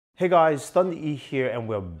Hey guys, Thunder E here, and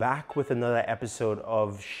we're back with another episode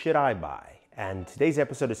of Should I Buy? And today's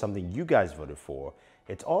episode is something you guys voted for.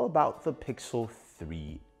 It's all about the Pixel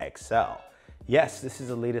 3 XL. Yes, this is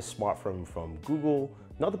the latest smartphone from Google,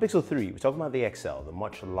 not the Pixel 3, we're talking about the XL, the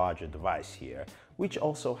much larger device here, which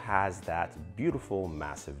also has that beautiful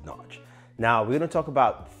massive notch. Now, we're gonna talk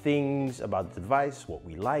about things about the device, what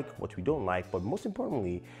we like, what we don't like, but most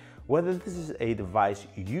importantly, whether this is a device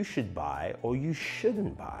you should buy or you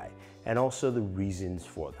shouldn't buy, and also the reasons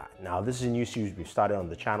for that. Now, this is a new series we've started on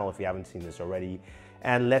the channel if you haven't seen this already,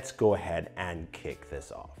 and let's go ahead and kick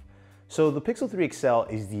this off. So the Pixel 3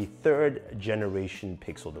 XL is the third generation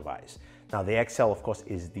Pixel device. Now the XL, of course,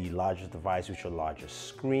 is the largest device with a larger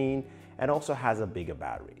screen and also has a bigger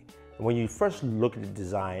battery. When you first look at the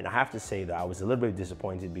design, I have to say that I was a little bit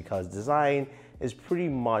disappointed because design is pretty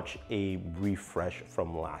much a refresh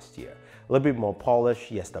from last year. A little bit more polished.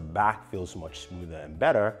 Yes, the back feels much smoother and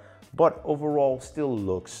better, but overall still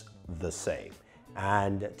looks the same.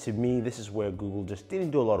 And to me, this is where Google just didn't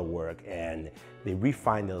do a lot of work and they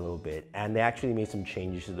refined it a little bit and they actually made some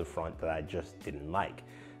changes to the front that I just didn't like.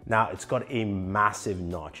 Now, it's got a massive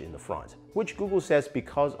notch in the front, which Google says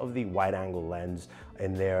because of the wide angle lens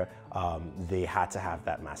in there, they had to have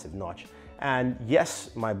that massive notch. And yes,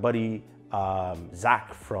 my buddy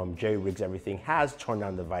Zach from Jerry Rigs Everything has turned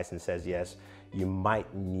on the device and says, yes, you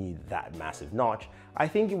might need that massive notch. I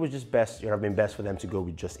think it was just best, it would have been best for them to go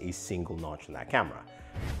with just a single notch in that camera.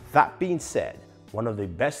 That being said, one of the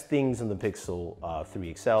best things on the Pixel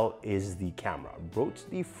 3 XL is the camera. Both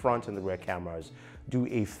the front and the rear cameras do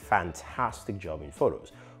a fantastic job in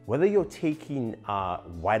photos. Whether you're taking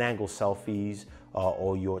wide-angle selfies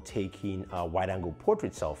or you're taking wide-angle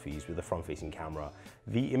portrait selfies with the front-facing camera,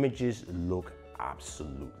 the images look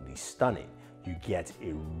absolutely stunning. You get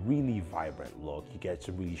a really vibrant look, you get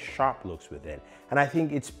some really sharp looks with it, and I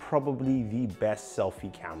think it's probably the best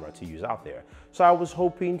selfie camera to use out there. So I was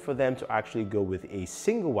hoping for them to actually go with a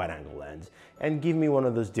single wide-angle lens and give me one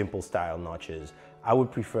of those dimple-style notches. I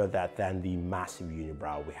would prefer that than the massive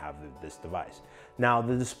unibrow we have with this device. Now,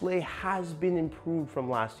 the display has been improved from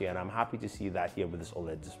last year, and I'm happy to see that here with this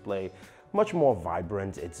OLED display. Much more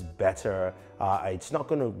vibrant, it's better. It's not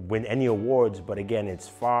gonna win any awards, but again, it's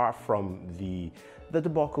far from the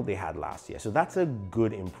debacle they had last year. So that's a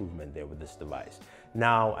good improvement there with this device.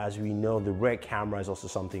 Now, as we know, the rear camera is also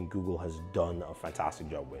something Google has done a fantastic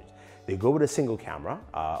job with. They go with a single camera.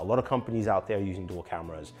 A lot of companies out there using dual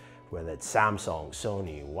cameras, whether it's Samsung,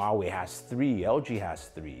 Sony, Huawei has 3, LG has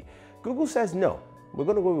 3. Google says no, we're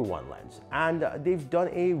gonna go with one lens. And they've done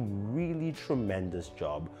a really tremendous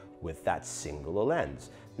job with that single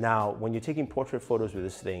lens. Now, when you're taking portrait photos with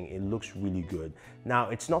this thing, it looks really good. Now,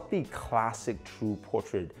 it's not the classic true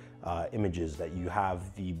portrait images that you have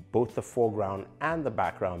both the foreground and the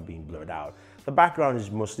background being blurred out. The background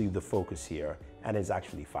is mostly the focus here, and it's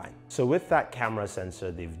actually fine. So with that camera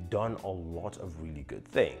sensor, they've done a lot of really good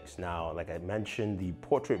things. Now, like I mentioned, the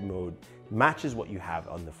portrait mode matches what you have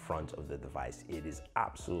on the front of the device. It is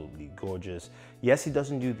absolutely gorgeous. Yes, it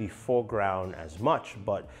doesn't do the foreground as much,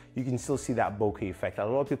 but you can still see that bokeh effect that a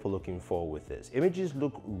lot of people are looking for with this. Images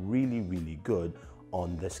look really, really good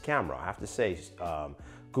on this camera. I have to say,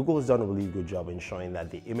 Google has done a really good job in showing that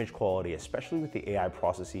the image quality, especially with the AI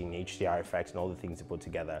processing, HDR effects, and all the things they put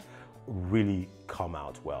together, really come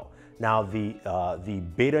out well. Now, the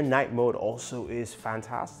beta night mode also is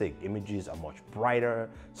fantastic. Images are much brighter,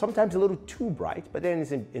 sometimes a little too bright, but then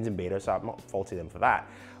it's in beta, so I'm not faulting them for that.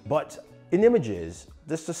 But in images,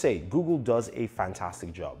 just to say, Google does a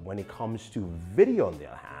fantastic job. When it comes to video, on the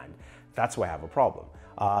other hand, that's where I have a problem.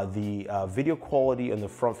 The video quality on the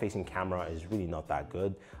front-facing camera is really not that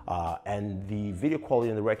good, and the video quality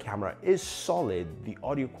on the rear camera is solid. The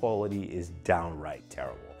audio quality is downright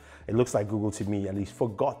terrible. It looks like Google, to me at least,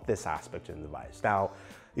 forgot this aspect of the device. Now,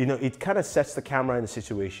 you know, it kind of sets the camera in a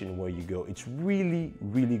situation where you go, it's really,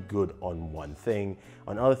 really good on one thing.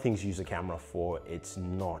 On other things you use the camera for, it's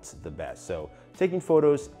not the best. So taking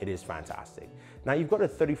photos, it is fantastic. Now you've got a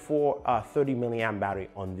 30 milliamp battery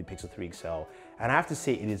on the Pixel 3 XL, and I have to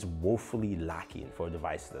say it is woefully lacking for a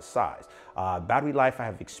device this size. Battery life I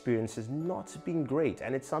have experienced has not been great,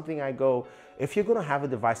 and it's something I go, if you're gonna have a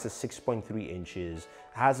device that's 6.3 inches,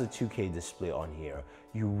 has a 2K display on here,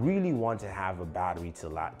 you really want to have a battery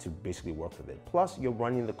to basically work with it. Plus, you're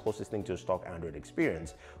running the closest thing to a stock Android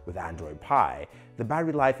experience with Android Pie. The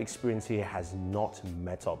battery life experience here has not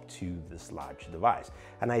met up to this large device.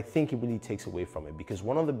 And I think it really takes away from it because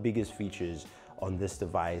one of the biggest features on this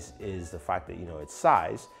device is the fact that, you know, its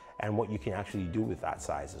size and what you can actually do with that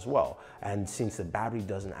size as well. And since the battery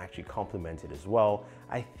doesn't actually complement it as well,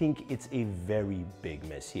 I think it's a very big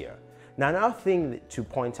miss here. Now, another thing to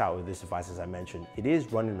point out with this device, as I mentioned, it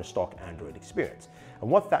is running a stock Android experience. And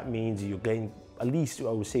what that means, you're getting at least, I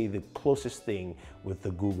would say, the closest thing with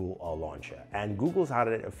the Google launcher. And Google's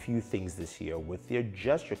added a few things this year with their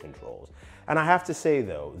gesture controls. And I have to say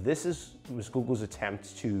though, this was Google's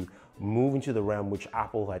attempt to move into the realm which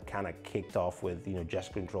Apple had kind of kicked off with,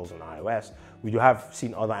 gesture controls on iOS. We have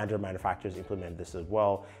seen other Android manufacturers implement this as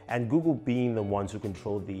well. And Google, being the ones who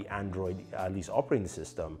control the Android, at least operating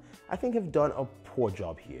system, I think have done a poor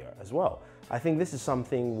job here as well. I think this is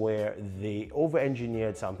something where they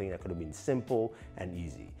over-engineered something that could have been simple and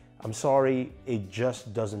easy. I'm sorry, it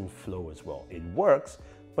just doesn't flow as well. It works,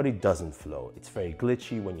 but it doesn't flow. It's very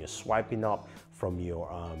glitchy when you're swiping up from your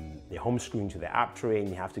home screen to the app tray and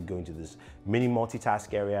you have to go into this mini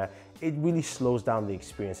multitask area. It really slows down the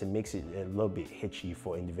experience and makes it a little bit hitchy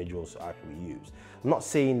for individuals to actually use. I'm not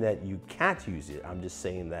saying that you can't use it, I'm just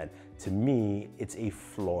saying that to me, it's a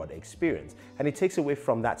flawed experience. And it takes away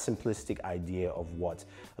from that simplistic idea of what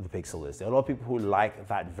the Pixel is. There are a lot of people who like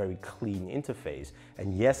that very clean interface.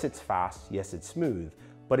 And yes, it's fast, yes, it's smooth,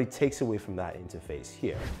 but it takes away from that interface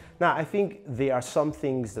here. Now, I think there are some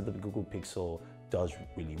things that the Google Pixel does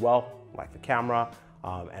really well, like the camera,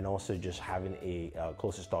 and also just having a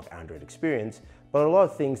closer stock Android experience. But a lot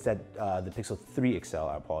of things that the Pixel 3 XL,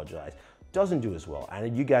 I apologize, doesn't do as well.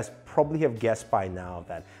 And you guys probably have guessed by now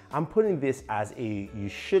that I'm putting this as a you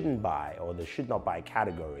shouldn't buy or the should not buy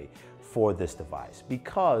category for this device,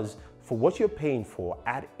 because for what you're paying for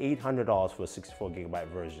at $800 for a 64GB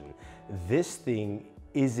version, this thing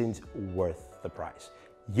isn't worth the price.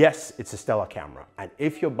 Yes, it's a stellar camera, and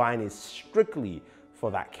if you're buying it strictly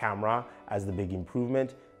for that camera as the big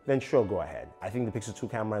improvement, then sure, go ahead. I think the Pixel 2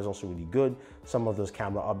 camera is also really good. Some of those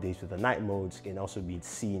camera updates with the night modes can also be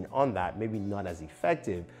seen on that, maybe not as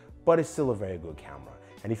effective, but it's still a very good camera.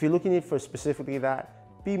 And if you're looking at for specifically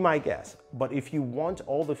that, be my guest. But if you want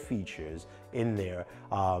all the features in there,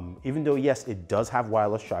 even though yes, it does have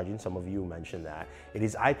wireless charging, some of you mentioned that. It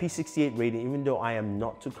is IP68 rated, even though I am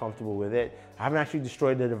not too comfortable with it. I haven't actually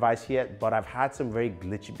destroyed the device yet, but I've had some very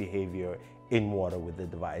glitchy behavior in water with the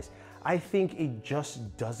device. I think it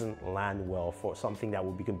just doesn't land well for something that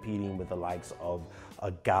will be competing with the likes of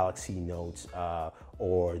a Galaxy Note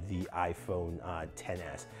or the iPhone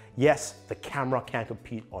XS. Yes, the camera can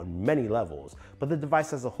compete on many levels, but the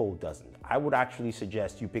device as a whole doesn't. I would actually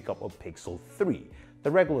suggest you pick up a Pixel 3, the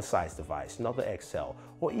regular size device, not the XL,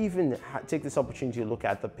 or even take this opportunity to look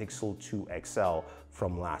at the Pixel 2 XL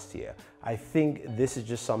from last year. I think this is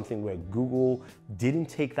just something where Google didn't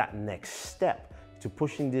take that next step to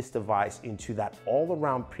pushing this device into that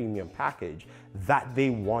all-around premium package that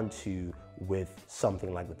they want to with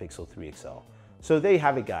something like the Pixel 3 XL. So there you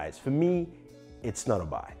have it, guys. For me, it's not a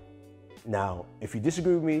buy. Now, if you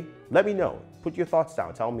disagree with me, let me know. Put your thoughts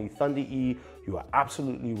down. Tell me, Thunder E, you are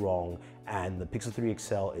absolutely wrong, and the Pixel 3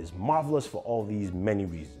 XL is marvelous for all these many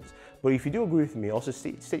reasons. But if you do agree with me, also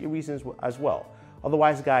state your reasons as well.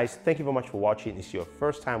 Otherwise, guys, thank you very much for watching. If it's your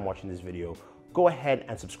first time watching this video, go ahead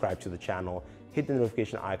and subscribe to the channel. Hit the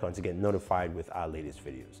notification icon to get notified with our latest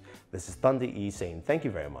videos. This is Thunder E saying thank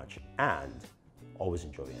you very much and always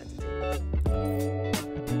enjoy your entertainment.